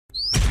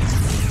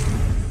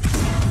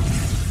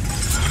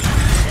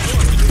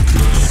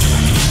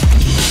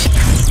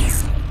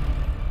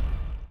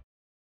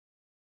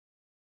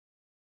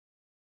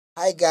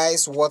Hi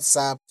guys, what's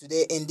up?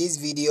 Today in this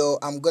video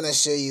I'm gonna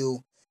show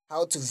you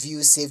how to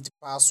view saved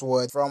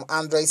password from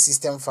Android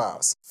system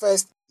files.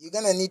 First, you're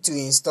gonna need to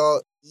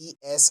install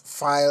ES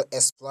File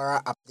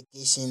Explorer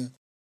application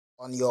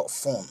on your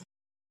phone.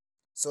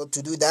 So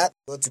to do that,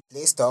 go to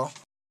Play Store.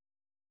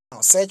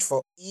 Now search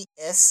for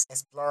ES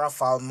Explorer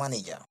File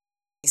Manager.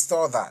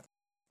 Install that.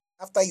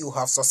 After you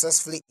have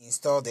successfully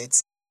installed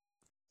it,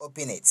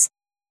 open it.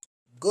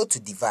 Go to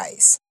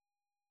Device.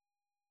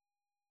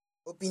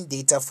 Open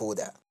Data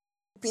folder.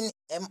 Open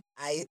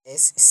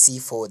misc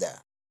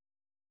folder.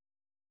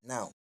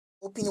 Now,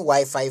 open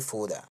Wi-Fi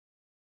folder.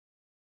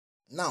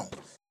 Now,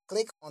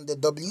 click on the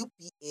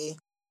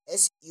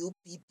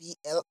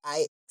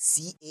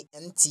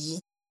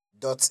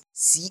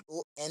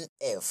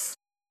WPASUPPLICANT.conf.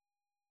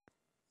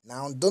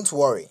 Now, don't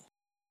worry.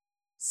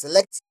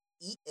 Select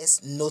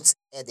ES Note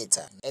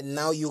Editor. And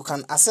now you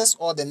can access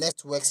all the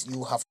networks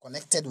you have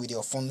connected with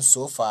your phone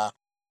so far,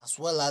 as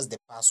well as the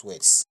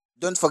passwords.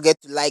 Don't forget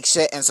to like,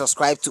 share, and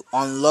subscribe to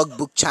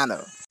UnlockBoot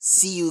channel.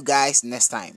 See you guys next time.